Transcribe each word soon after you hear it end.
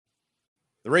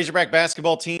The Razorback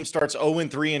basketball team starts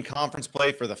 0-3 in conference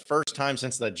play for the first time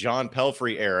since the John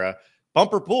Pelphrey era.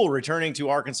 Bumper Pool returning to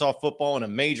Arkansas football in a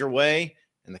major way,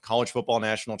 and the College Football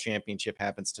National Championship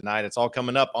happens tonight. It's all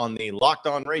coming up on the Locked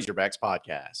On Razorbacks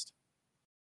podcast.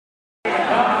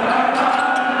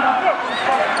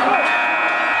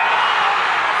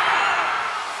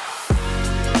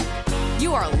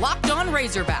 You are Locked On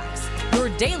Razorbacks, your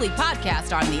daily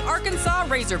podcast on the Arkansas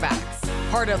Razorbacks.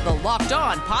 Part of the Locked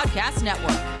On Podcast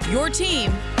Network, your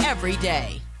team every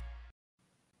day.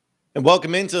 And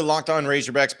welcome into the Locked On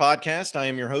Razorbacks podcast. I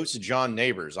am your host, John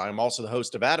Neighbors. I am also the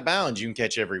host of Out of Bounds. You can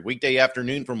catch every weekday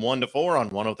afternoon from 1 to 4 on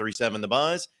 103.7 The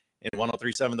Buzz and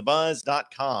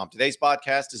 103.7thebuzz.com. Today's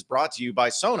podcast is brought to you by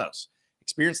Sonos.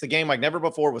 Experience the game like never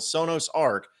before with Sonos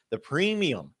Arc, the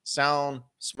premium smart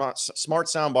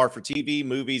soundbar for TV,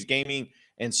 movies, gaming,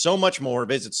 and so much more.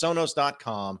 Visit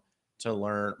Sonos.com to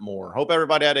learn more. Hope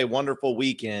everybody had a wonderful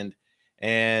weekend.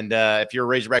 And if you're a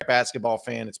Razorback basketball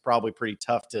fan, it's probably pretty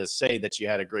tough to say that you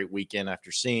had a great weekend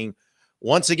after seeing,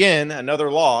 once again,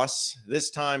 another loss, this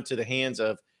time to the hands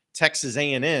of Texas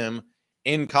A&M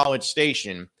in College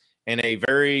Station, in a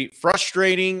very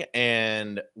frustrating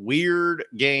and weird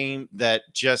game that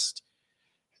just,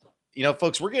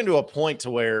 folks, we're getting to a point to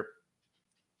where,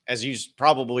 as you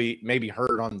probably maybe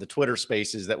heard on the Twitter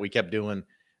spaces that we kept doing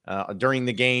during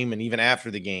the game and even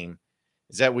after the game,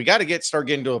 is that we got to start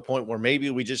getting to a point where maybe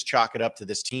we just chalk it up to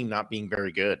this team not being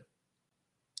very good.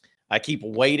 I keep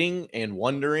waiting and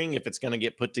wondering if it's going to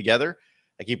get put together.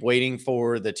 I keep waiting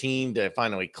for the team to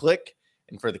finally click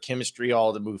and for the chemistry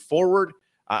all to move forward.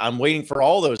 I'm waiting for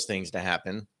all those things to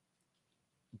happen,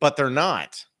 but they're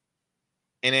not.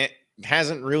 And it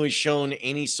hasn't really shown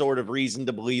any sort of reason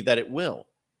to believe that it will.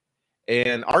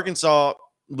 And Arkansas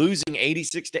losing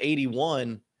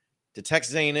 86-81 to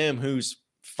Texas A&M, who's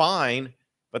fine,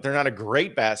 but they're not a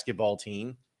great basketball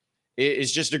team,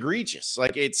 is just egregious.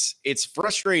 Like, it's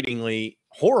frustratingly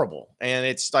horrible. And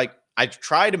it's like, I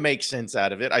try to make sense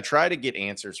out of it. I try to get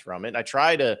answers from it. I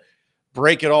try to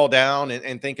break it all down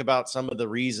and think about some of the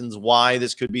reasons why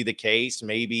this could be the case.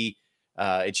 Maybe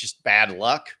it's just bad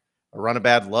luck, a run of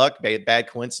bad luck, bad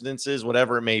coincidences,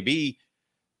 whatever it may be.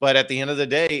 But at the end of the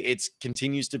day, it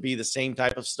continues to be the same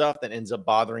type of stuff that ends up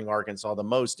bothering Arkansas the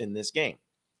most in this game.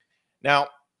 Now,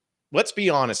 let's be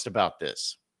honest about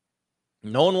this.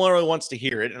 No one really wants to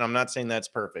hear it, and I'm not saying that's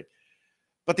perfect.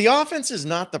 But the offense is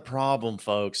not the problem,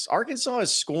 folks. Arkansas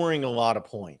is scoring a lot of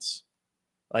points.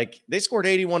 Like, they scored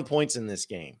 81 points in this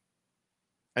game.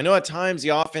 I know at times the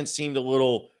offense seemed a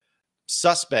little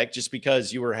suspect just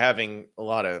because you were having a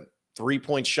lot of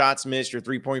three-point shots missed. Your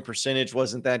three-point percentage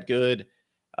wasn't that good.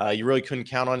 You really couldn't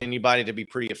count on anybody to be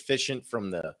pretty efficient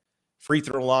from the free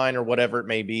throw line or whatever it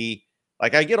may be.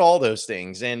 Like, I get all those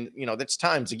things. And, that's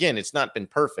times, again, it's not been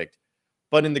perfect.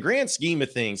 But in the grand scheme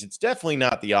of things, it's definitely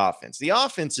not the offense. The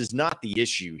offense is not the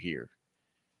issue here.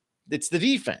 It's the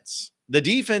defense. The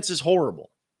defense is horrible.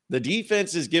 The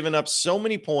defense has given up so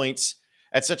many points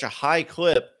at such a high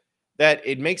clip that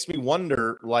it makes me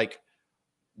wonder, like,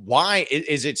 why?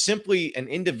 Is it simply an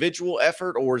individual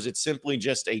effort, or is it simply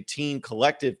just a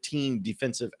collective team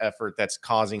defensive effort that's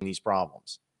causing these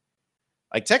problems?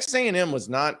 Like, Texas A&M was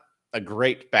not a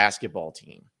great basketball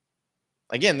team.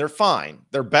 Again, they're fine.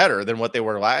 They're better than what they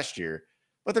were last year,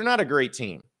 but they're not a great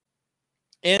team.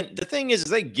 And the thing is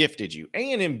they gifted you.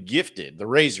 A&M gifted the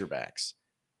Razorbacks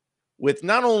with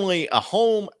not only a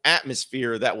home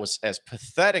atmosphere that was as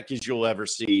pathetic as you'll ever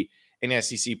see in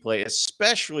SEC play,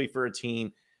 especially for a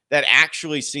team that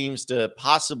actually seems to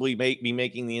possibly be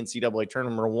making the NCAA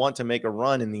tournament or want to make a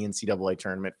run in the NCAA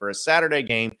tournament. For a Saturday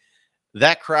game,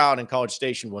 that crowd in College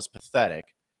Station was pathetic.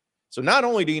 So not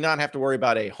only do you not have to worry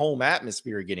about a home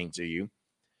atmosphere getting to you,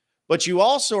 but you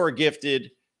also are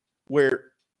gifted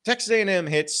where Texas A&M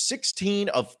hit 16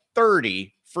 of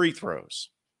 30 free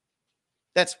throws.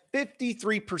 That's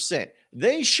 53%.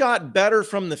 They shot better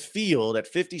from the field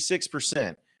at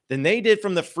 56% than they did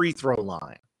from the free throw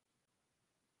line.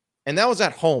 And that was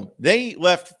at home. They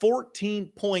left 14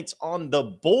 points on the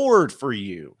board for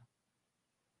you.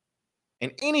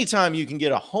 And anytime you can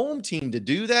get a home team to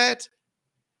do that,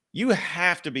 you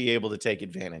have to be able to take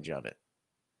advantage of it.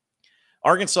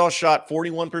 Arkansas shot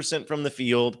 41% from the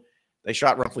field. They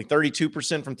shot roughly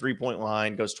 32% from three-point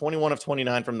line, goes 21 of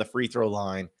 29 from the free throw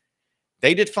line.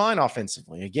 They did fine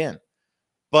offensively, again.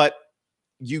 But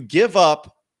you give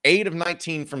up 8 of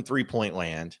 19 from three-point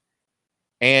land,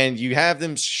 and you have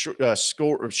them shoot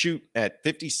at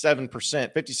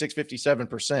 57%, 56,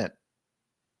 57%.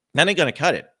 That ain't going to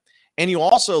cut it. And you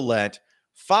also let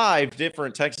 5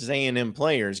 different Texas A&M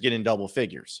players get in double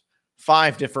figures.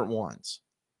 5 different ones.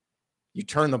 You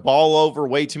turned the ball over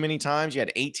way too many times. You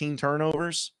had 18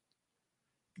 turnovers.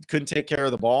 You couldn't take care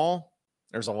of the ball.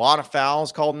 There's a lot of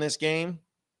fouls called in this game.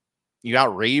 You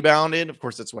out-rebounded. Of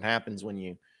course, that's what happens when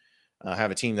you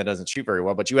have a team that doesn't shoot very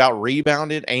well. But you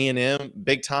out-rebounded A&M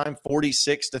big time,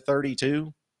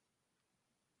 46-32.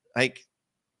 Like,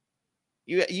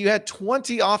 you had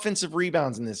 20 offensive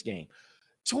rebounds in this game.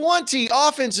 20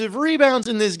 offensive rebounds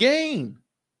in this game.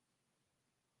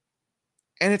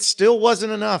 And it still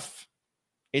wasn't enough.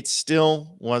 It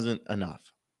still wasn't enough.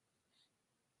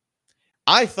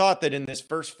 I thought that in this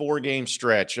first 4-game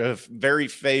stretch of very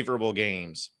favorable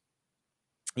games,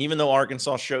 even though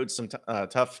Arkansas showed some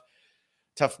tough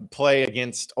play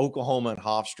against Oklahoma and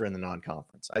Hofstra in the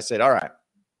non-conference, I said, all right,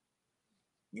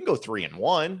 you can go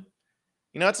 3-1.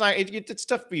 You know, it's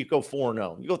tough for you to go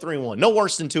 4-0. You go 3-1. No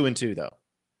worse than 2-2, though.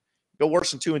 Go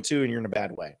worse than 2-2, and you're in a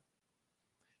bad way.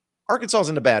 Arkansas's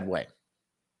in a bad way.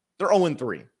 They're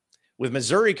 0-3 with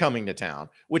Missouri coming to town,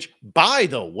 which, by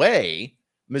the way,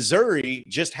 Missouri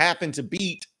just happened to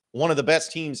beat one of the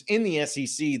best teams in the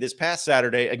SEC this past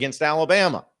Saturday against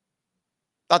Alabama.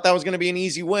 Thought that was going to be an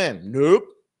easy win. Nope.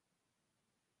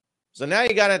 So now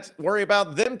you got to worry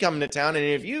about them coming to town. And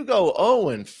if you go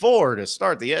 0-4 to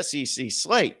start the SEC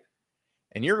slate,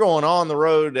 and you're going on the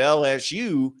road to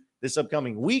LSU this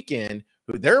upcoming weekend,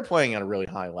 who they're playing at a really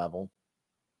high level,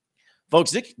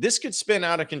 folks, this could spin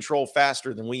out of control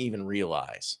faster than we even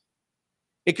realize.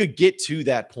 It could get to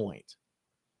that point.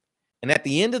 And at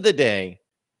the end of the day,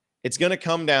 it's going to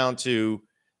come down to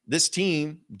this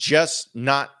team just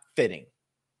not fitting.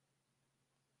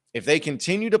 If they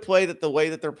continue to play the way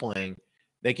that they're playing,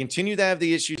 they continue to have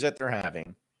the issues that they're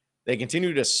having, they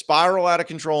continue to spiral out of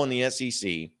control in the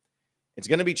SEC, it's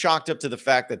going to be chalked up to the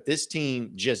fact that this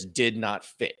team just did not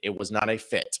fit. It was not a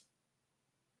fit.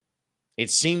 It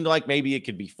seemed like maybe it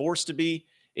could be forced to be.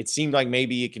 It seemed like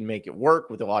maybe it can make it work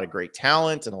with a lot of great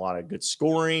talent and a lot of good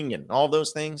scoring and all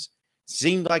those things.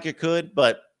 Seemed like it could,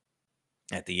 but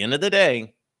at the end of the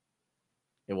day,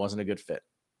 it wasn't a good fit.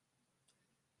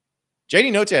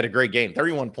 JD Note had a great game,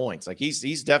 31 points. Like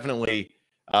he's definitely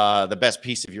the best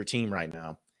piece of your team right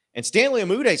now. And Stanley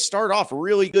Amude started off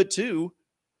really good too,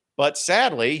 but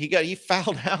sadly he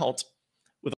fouled out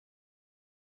with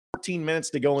 14 minutes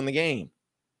to go in the game.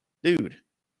 Dude.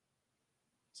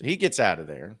 So he gets out of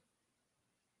there.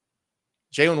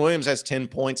 Jalen Williams has 10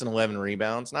 points and 11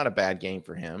 rebounds. Not a bad game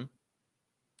for him.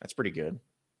 That's pretty good.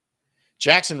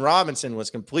 Jackson Robinson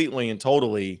was completely and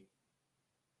totally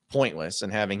pointless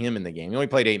and having him in the game. He only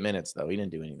played 8 minutes, though. He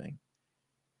didn't do anything.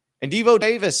 And Devo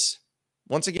Davis,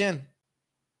 once again,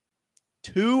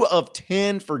 2 of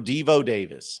 10 for Devo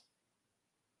Davis.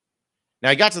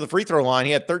 Now, he got to the free throw line.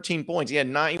 He had 13 points. He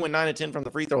went 9 of 10 from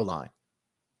the free throw line.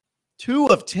 2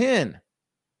 of 10.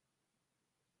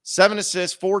 7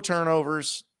 assists, 4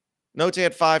 turnovers. Note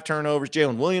had 5 turnovers.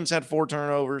 Jalen Williams had 4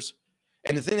 turnovers.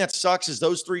 And the thing that sucks is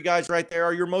those 3 guys right there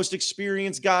are your most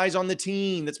experienced guys on the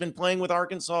team that's been playing with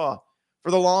Arkansas for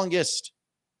the longest.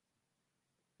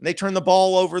 And they turn the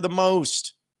ball over the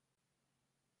most.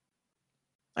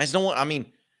 I just don't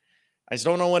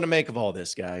know what to make of all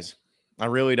this, guys. I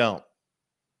really don't.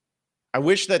 I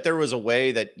wish that there was a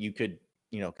way that you could,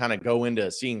 kind of go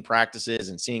into seeing practices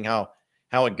and seeing how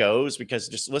it goes, because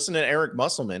just listen to Eric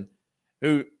Musselman,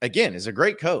 who, again, is a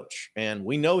great coach, and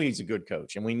we know he's a good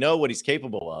coach, and we know what he's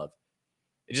capable of.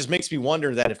 It just makes me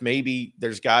wonder that if maybe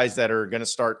there's guys that are going to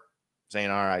start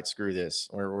saying, all right, screw this,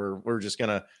 or we're just going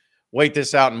to wait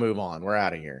this out and move on. We're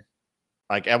out of here.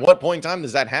 Like, at what point in time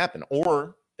does that happen?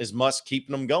 Or is Musk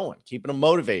keeping them going, keeping them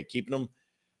motivated, keeping them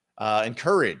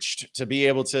encouraged to be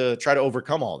able to try to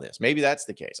overcome all this? Maybe that's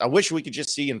the case. I wish we could just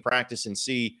see in practice and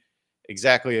see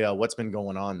exactly what's been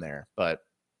going on there, but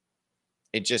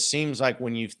it just seems like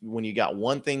when you got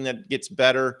one thing that gets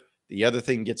better, the other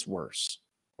thing gets worse,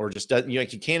 or just doesn't. You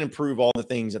can't improve all the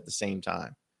things at the same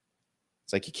time.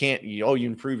 It's like you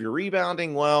improve your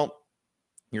rebounding. Well,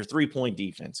 your 3-point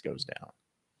defense goes down.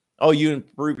 Oh, you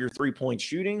improve your 3-point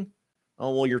shooting.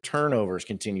 Oh, well, your turnovers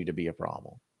continue to be a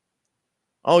problem.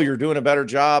 Oh, you're doing a better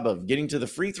job of getting to the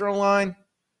free throw line.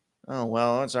 Oh,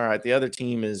 well, that's all right. The other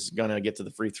team is going to get to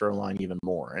the free throw line even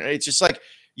more. And it's just like,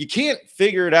 you can't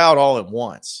figure it out all at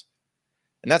once.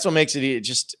 And that's what makes it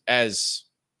just as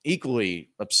equally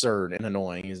absurd and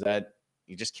annoying, is that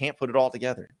you just can't put it all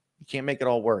together. You can't make it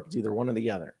all work. It's either one or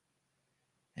the other.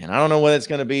 And I don't know what it's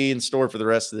going to be in store for the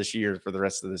rest of this year, for the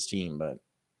rest of this team, but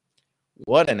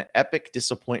what an epic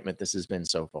disappointment this has been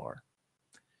so far.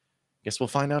 Guess we'll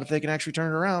find out if they can actually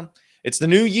turn it around. It's the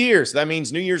new year, so that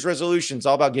means New Year's resolutions.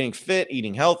 All about getting fit,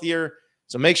 eating healthier.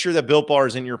 So make sure that Built Bar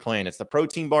is in your plan. It's the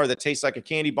protein bar that tastes like a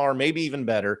candy bar, maybe even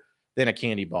better than a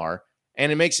candy bar.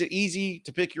 And it makes it easy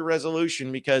to pick your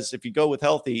resolution, because if you go with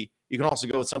healthy, you can also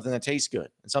go with something that tastes good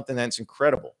and something that's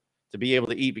incredible to be able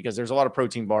to eat, because there's a lot of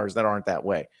protein bars that aren't that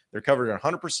way. They're covered in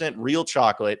 100% real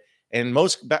chocolate, and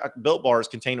most Built bars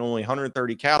contain only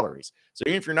 130 calories. So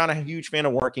even if you're not a huge fan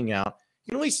of working out,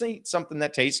 you can at least eat something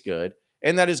that tastes good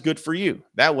and that is good for you.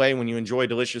 That way, when you enjoy a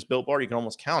delicious Built bar, you can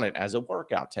almost count it as a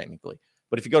workout technically.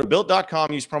 But if you go to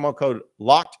Built.com, use promo code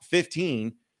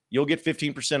LOCKED15, you'll get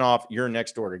 15% off your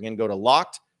next order. Again, go to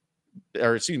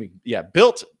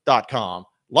Built.com,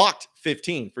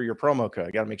 LOCKED15 for your promo code.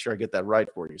 I got to make sure I get that right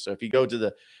for you. So if you go to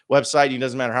the website, it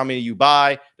doesn't matter how many you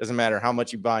buy, doesn't matter how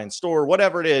much you buy in store,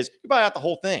 whatever it is, you buy out the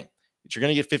whole thing. But you're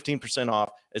going to get 15%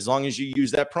 off as long as you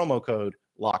use that promo code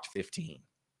LOCKED15.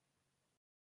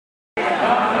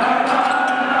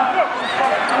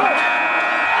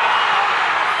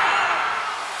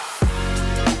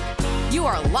 You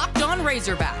are Locked On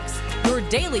Razorbacks, your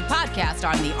daily podcast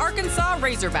on the Arkansas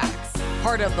Razorbacks,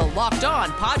 part of the Locked On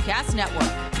Podcast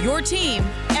Network, your team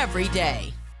every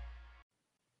day.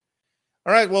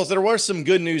 All right, well, there was some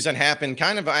good news that happened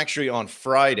kind of actually on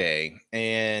Friday,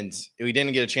 and we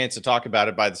didn't get a chance to talk about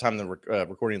it by the time the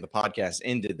recording of the podcast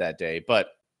ended that day,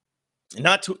 but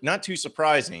not too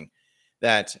surprising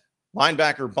that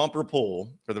linebacker Bumper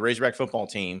Pool for the Razorback football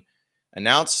team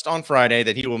announced on Friday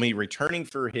that he will be returning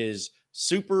for his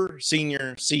super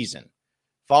senior season,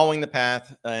 following the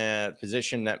path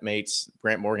position that mates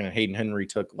Grant Morgan and Hayden Henry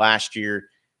took last year.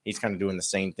 He's kind of doing the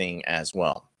same thing as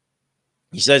well.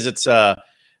 He says it's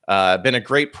been a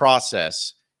great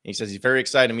process. He says he's very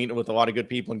excited to meet with a lot of good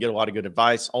people and get a lot of good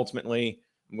advice. Ultimately,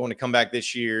 I'm going to come back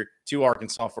this year to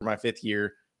Arkansas for my 5th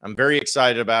year. I'm very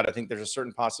excited about it. I think there's a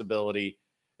certain possibility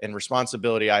and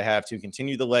responsibility I have to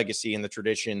continue the legacy and the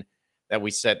tradition that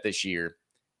we set this year.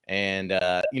 And,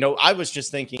 I was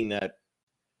just thinking that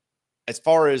as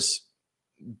far as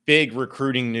big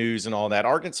recruiting news and all that,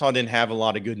 Arkansas didn't have a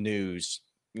lot of good news,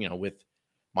 with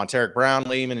Monteric Brown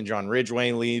leaving and John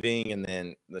Ridgway leaving, and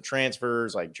then the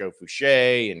transfers like Joe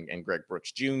Fouché and Greg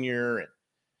Brooks Jr. and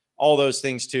all those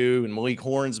things too, and Malik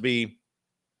Hornsby.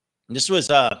 This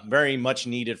was very much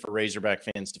needed for Razorback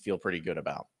fans to feel pretty good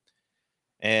about.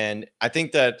 And I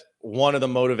think that one of the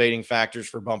motivating factors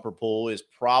for Bumper Pool is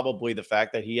probably the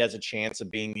fact that he has a chance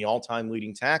of being the all-time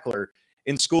leading tackler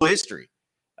in school history.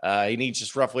 He needs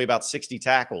just roughly about 60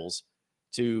 tackles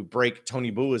to break Tony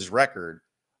Bua's record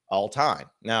all time.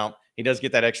 Now, he does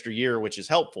get that extra year, which is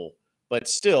helpful, but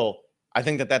still, I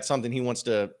think that that's something he wants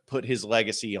to put his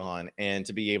legacy on, and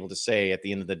to be able to say at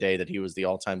the end of the day that he was the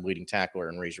all-time leading tackler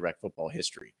in Razorback football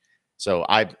history. So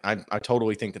I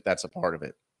totally think that that's a part of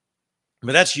it.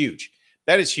 But that's huge.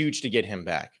 That is huge to get him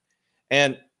back.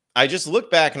 And I just look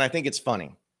back and I think it's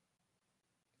funny.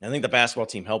 I think the basketball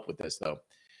team helped with this, though.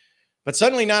 But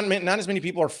suddenly not as many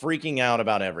people are freaking out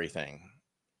about everything,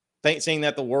 saying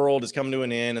that the world is coming to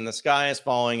an end and the sky is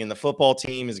falling and the football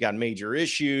team has got major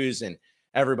issues and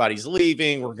everybody's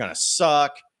leaving. We're going to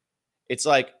suck. It's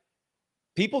like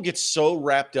people get so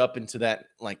wrapped up into that,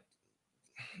 like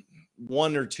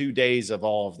 1 or 2 days of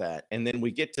all of that. And then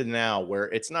we get to now where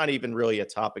it's not even really a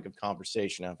topic of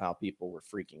conversation of how people were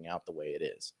freaking out the way it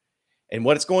is. And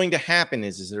what's going to happen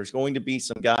is there's going to be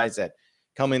some guys that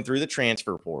come in through the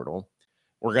transfer portal.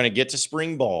 We're going to get to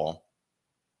spring ball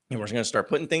and we're going to start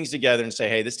putting things together and say,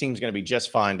 hey, this team's going to be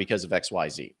just fine because of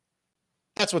XYZ.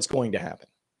 That's what's going to happen.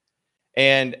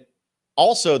 And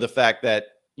also the fact that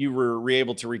you were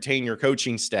able to retain your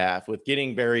coaching staff with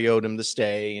getting Barry Odom to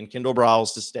stay and Kendall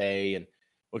Browse to stay, and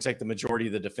looks like the majority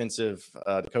of the defensive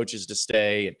coaches to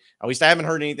stay. And at least I haven't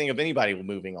heard anything of anybody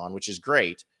moving on, which is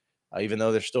great, even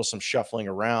though there's still some shuffling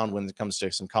around when it comes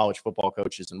to some college football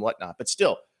coaches and whatnot. But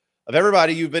still, of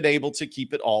everybody, you've been able to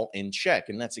keep it all in check,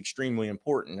 and that's extremely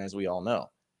important, as we all know.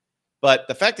 But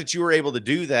the fact that you were able to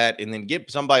do that and then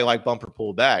get somebody like Bumper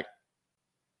Pool back,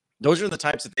 those are the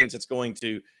types of things that's going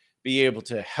to be able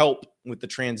to help with the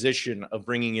transition of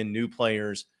bringing in new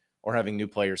players or having new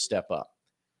players step up.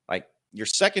 Like your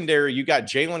secondary, you got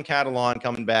Jalen Catalon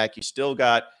coming back. You still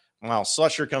got Miles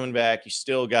Slusher coming back. You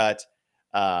still got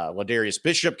Ladarius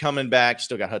Bishop coming back. You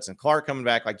still got Hudson Clark coming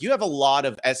back. Like you have a lot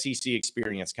of SEC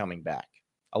experience coming back,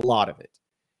 a lot of it.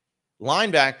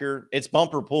 Linebacker, it's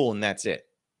Bumper Pool, and that's it.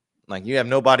 Like you have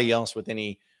nobody else with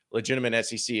any legitimate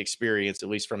SEC experience, at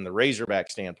least from the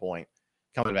Razorback standpoint,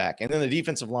 coming back. And then the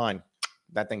defensive line,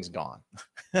 that thing's gone.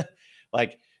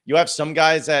 Like you have some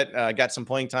guys that got some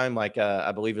playing time, like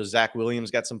I believe it was Zach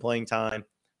Williams got some playing time.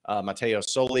 Mateo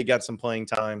Soli got some playing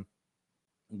time.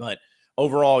 But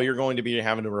overall, you're going to be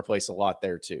having to replace a lot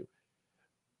there too.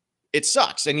 It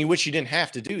sucks, and you wish you didn't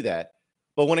have to do that.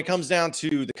 But when it comes down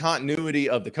to the continuity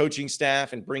of the coaching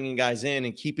staff and bringing guys in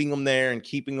and keeping them there and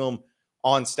keeping them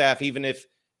on staff, even if,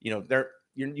 you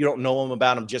don't know them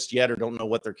about them just yet or don't know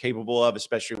what they're capable of,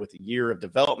 especially with a year of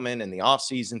development and the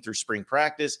offseason through spring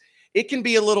practice, it can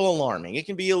be a little alarming. It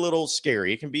can be a little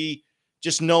scary. It can be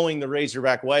just knowing the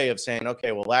Razorback way of saying,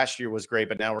 okay, well, last year was great,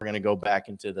 but now we're going to go back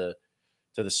into the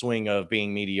swing of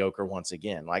being mediocre once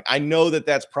again. Like, I know that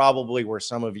that's probably where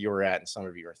some of you are at and some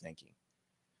of you are thinking.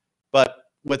 But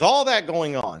with all that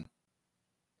going on,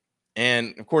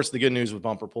 and of course the good news with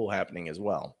bumper pool happening as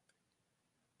well,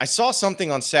 I saw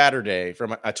something on Saturday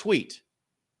from a tweet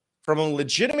from a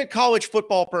legitimate college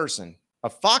football person, a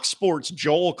Fox Sports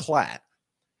Joel Klatt,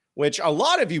 which a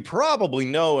lot of you probably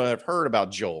know and have heard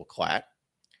about Joel Klatt.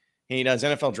 He does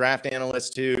NFL draft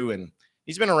analyst too, and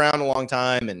he's been around a long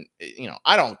time. And,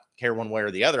 I don't care one way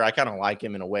or the other. I kind of like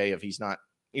him in a way of he's not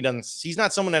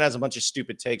someone that has a bunch of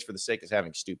stupid takes for the sake of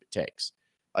having stupid takes.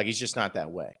 Like, he's just not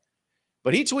that way.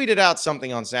 But he tweeted out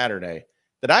something on Saturday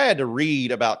that I had to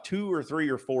read about 2 or 3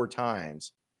 or 4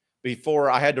 times before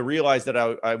I had to realize that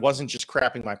I wasn't just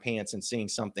crapping my pants and seeing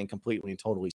something completely and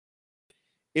totally.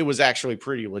 It was actually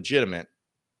pretty legitimate,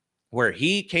 where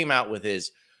he came out with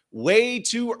his way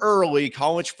too early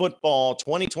college football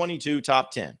 2022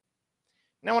 top 10.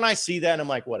 Now, when I see that, I'm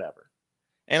like, whatever.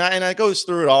 And I goes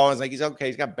through it all. It's like, he's okay.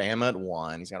 He's got Bama at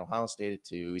 1. He's got Ohio State at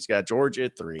 2. He's got Georgia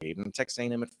at 3. And Texas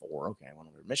A&M at 4. Okay.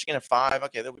 Michigan at 5.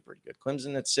 Okay. That'll be pretty good.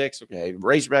 Clemson at 6. Okay.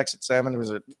 Razorbacks at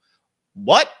 7.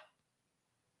 What?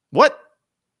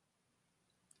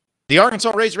 The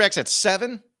Arkansas Razorbacks at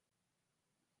 7?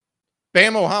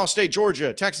 Bama, Ohio State,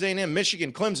 Georgia, Texas A&M,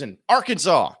 Michigan, Clemson,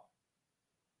 Arkansas.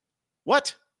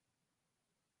 What?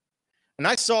 And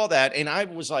I saw that, and I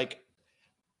was like,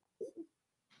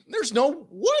 there's no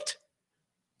what?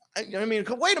 I mean,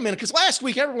 wait a minute, because last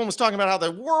week everyone was talking about how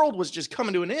the world was just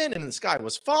coming to an end and the sky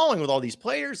was falling with all these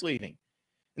players leaving.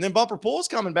 And then Bumper Pool's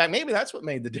coming back. Maybe that's what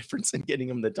made the difference in getting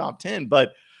him the top 10.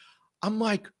 But I'm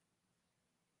like,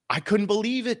 I couldn't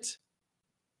believe it.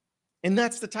 And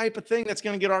that's the type of thing that's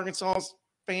going to get Arkansas's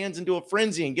fans into a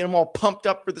frenzy and get them all pumped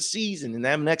up for the season and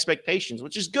having expectations,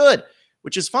 which is good,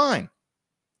 which is fine.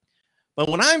 But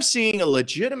when I'm seeing a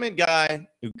legitimate guy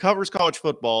who covers college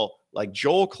football like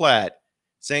Joel Klatt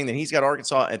saying that he's got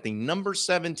Arkansas at the number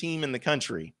 7 team in the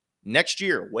country next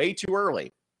year, way too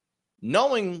early,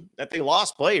 knowing that they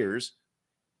lost players,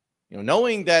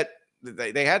 knowing that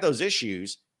they had those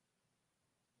issues,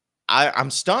 I'm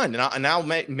stunned. And now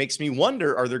it makes me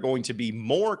wonder, are there going to be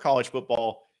more college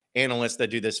football analysts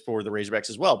that do this for the Razorbacks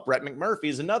as well? Brett McMurphy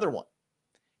is another one.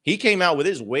 He came out with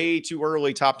his way too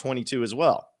early top 22 as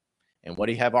well. And what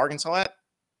do you have Arkansas at?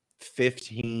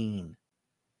 15.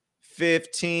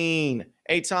 15.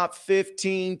 A top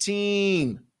 15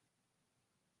 team.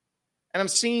 And I'm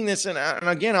seeing this, and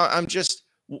again, I'm just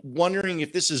wondering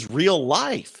if this is real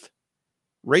life.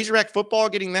 Razorback football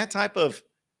getting that type of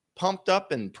pumped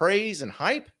up and praise and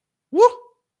hype. Woo!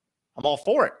 I'm all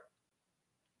for it.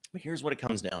 But here's what it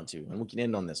comes down to, and we can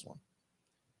end on this one.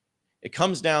 It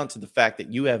comes down to the fact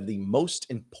that you have the most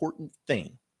important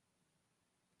thing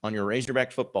on your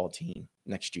Razorback football team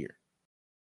next year.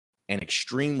 An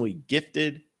extremely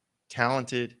gifted,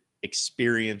 talented,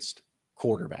 experienced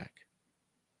quarterback.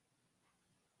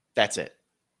 That's it.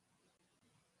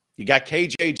 You got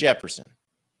KJ Jefferson.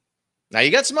 Now,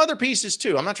 you got some other pieces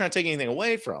too. I'm not trying to take anything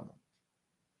away from them.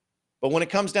 But when it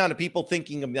comes down to people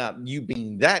thinking about you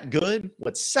being that good,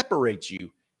 what separates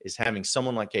you is having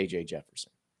someone like KJ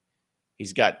Jefferson.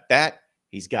 He's got that.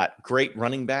 He's got great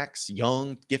running backs,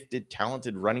 young, gifted,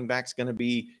 talented running backs going to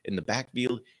be in the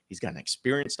backfield. He's got an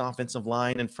experienced offensive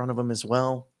line in front of him as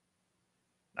well.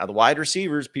 Now, the wide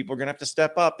receivers, people are going to have to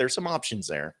step up. There's some options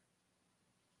there.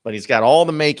 But he's got all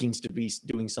the makings to be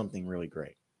doing something really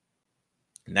great.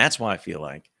 And that's why I feel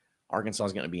like Arkansas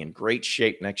is going to be in great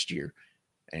shape next year.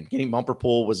 And getting Bumper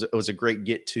Pool was a great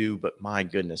get to, but my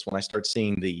goodness, when I start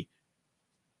seeing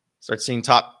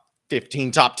top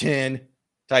 15, top 10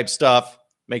 type stuff,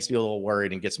 makes me a little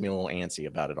worried and gets me a little antsy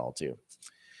about it all too.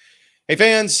 Hey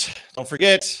fans, don't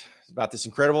forget about this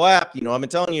incredible app. I've been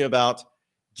telling you about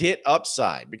Get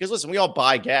Upside, because listen, we all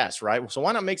buy gas, right? So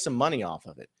why not make some money off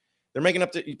of it?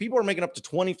 People are making up to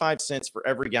 25 cents for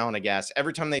every gallon of gas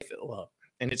every time they fill up.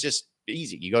 And it's just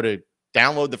easy. You go to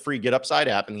download the free Get Upside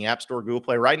app in the App Store, Google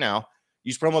Play right now.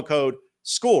 Use promo code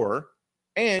SCORE,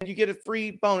 and you get a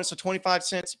free bonus of 25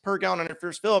 cents per gallon on your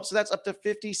first fill up. So that's up to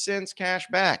 50 cents cash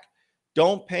back.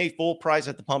 Don't pay full price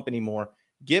at the pump anymore.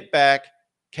 Get back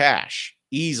cash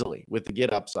easily with the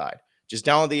Get Upside. Just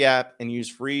download the app and use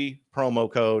free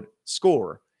promo code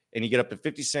SCORE, and you get up to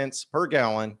 50 cents per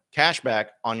gallon cash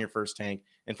back on your first tank.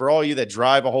 And for all you that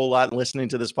drive a whole lot listening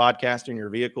to this podcast in your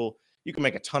vehicle, you can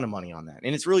make a ton of money on that.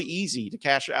 And it's really easy to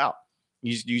cash out.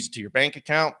 Use it to your bank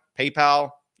account, PayPal,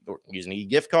 or use an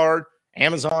e-gift card,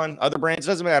 Amazon, other brands,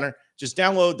 doesn't matter. Just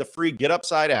download the free Get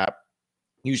Upside app,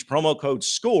 use promo code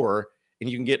SCORE, and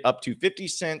you can get up to 50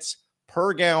 cents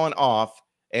per gallon off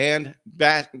and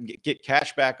get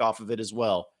cash back off of it as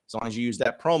well, as long as you use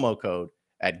that promo code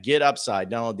at Get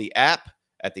Upside. Download the app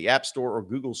at the App Store or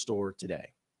Google Store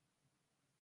today.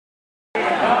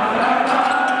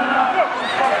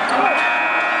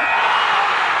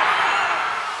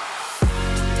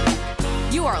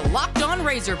 You are Locked On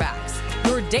Razorbacks,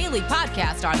 your daily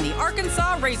podcast on the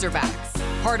Arkansas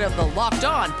Razorbacks, part of the Locked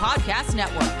On Podcast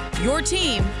Network, your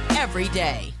team every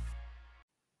day.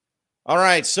 All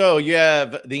right, so you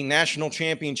have the national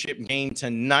championship game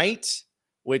tonight,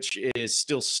 which is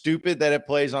still stupid that it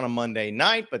plays on a Monday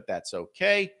night, but that's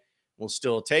okay. We'll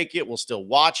still take it. We'll still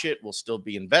watch it. We'll still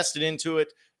be invested into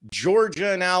it.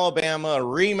 Georgia and Alabama, a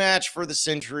rematch for the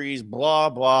centuries, blah,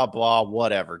 blah, blah,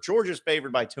 whatever. Georgia's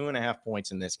favored by 2.5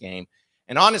 points in this game.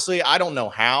 And honestly, I don't know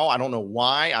how. I don't know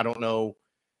why. I don't know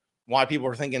why people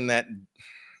are thinking that,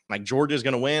 like, Georgia's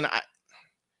going to win.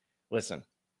 Listen,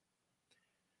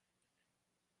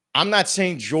 I'm not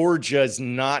saying Georgia's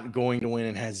not going to win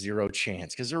and has zero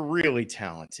chance, because they're really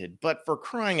talented. But for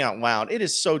crying out loud, it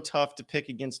is so tough to pick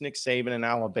against Nick Saban and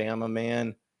Alabama,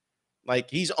 man.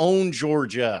 Like, he's owned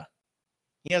Georgia.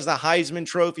 He has the Heisman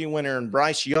Trophy winner and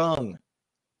Bryce Young.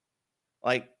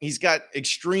 Like, he's got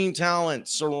extreme talent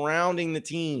surrounding the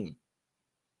team.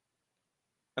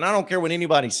 And I don't care what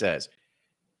anybody says.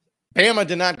 Bama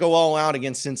did not go all out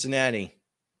against Cincinnati.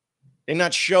 They did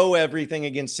not show everything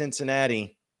against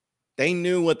Cincinnati. They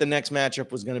knew what the next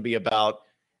matchup was going to be about.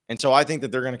 And so I think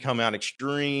that they're going to come out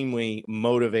extremely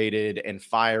motivated and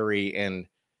fiery. And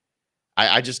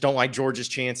I just don't like Georgia's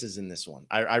chances in this one.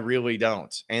 I really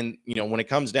don't. And, you know, when it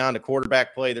comes down to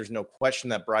quarterback play, there's no question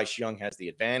that Bryce Young has the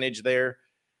advantage there.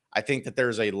 I think that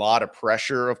there's a lot of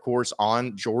pressure, of course,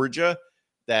 on Georgia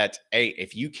that, hey,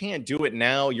 if you can't do it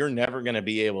now, you're never going to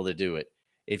be able to do it.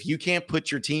 If you can't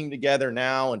put your team together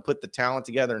now and put the talent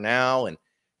together now and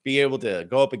be able to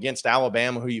go up against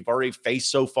Alabama, who you've already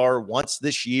faced so far once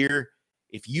this year,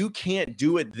 if you can't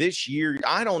do it this year,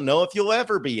 I don't know if you'll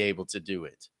ever be able to do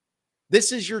it.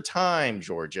 This is your time,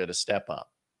 Georgia, to step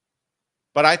up.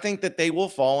 But I think that they will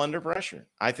fall under pressure.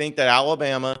 I think that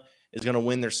Alabama is going to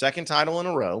win their second title in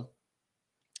a row.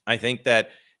 I think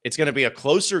that it's going to be a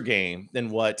closer game than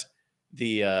what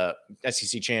the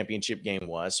SEC championship game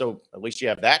was. So at least you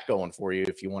have that going for you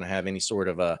if you want to have any sort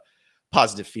of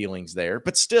positive feelings there.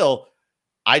 But still,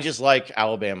 I just like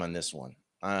Alabama in this one.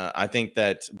 I think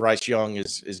that Bryce Young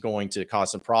is going to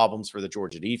cause some problems for the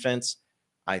Georgia defense.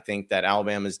 I think that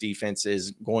Alabama's defense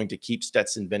is going to keep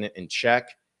Stetson Bennett in check.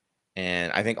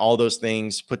 And I think all those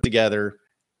things put together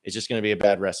is just going to be a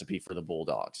bad recipe for the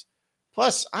Bulldogs.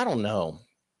 Plus, I don't know.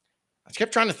 I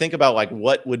kept trying to think about, like,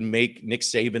 what would make Nick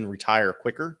Saban retire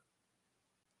quicker,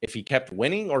 if he kept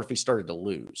winning or if he started to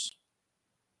lose.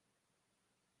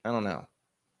 I don't know.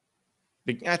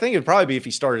 I think it'd probably be if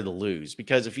he started to lose,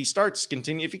 because if he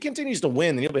continues to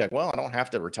win, then he'll be like, well, I don't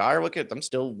have to retire. Look at, I'm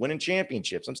still winning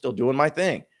championships. I'm still doing my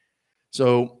thing.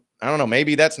 So I don't know.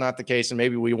 Maybe that's not the case. And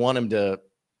maybe we want him to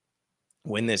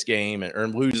win this game or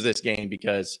lose this game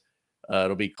because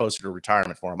it'll be closer to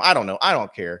retirement for him. I don't know. I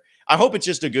don't care. I hope it's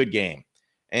just a good game.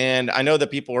 And I know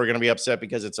that people are going to be upset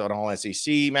because it's an all SEC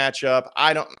matchup.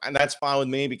 And that's fine with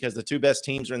me, because the two best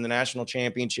teams are in the national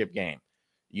championship game.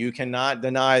 You cannot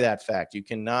deny that fact. You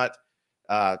cannot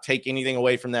take anything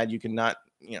away from that. You cannot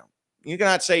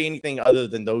say anything other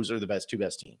than those are the two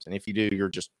best teams. And if you do, you're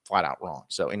just flat out wrong.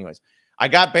 So anyways, I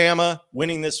got Bama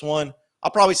winning this one.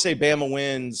 I'll probably say Bama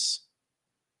wins.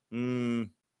 Bama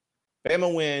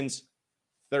wins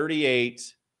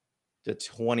 38-27.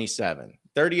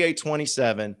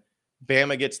 38-27.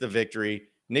 Bama gets the victory.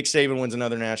 Nick Saban wins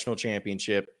another national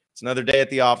championship. It's another day at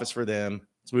the office for them.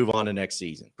 Let's move on to next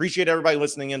season. Appreciate everybody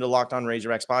listening into Locked On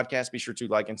Razorbacks podcast. Be sure to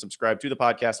like and subscribe to the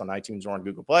podcast on iTunes or on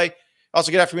Google Play.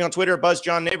 Also, get after me on Twitter at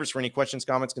BuzzJohnNeighbors for any questions,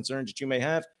 comments, concerns that you may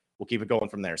have. We'll keep it going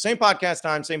from there. Same podcast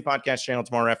time, same podcast channel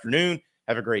tomorrow afternoon.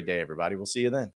 Have a great day, everybody. We'll see you then.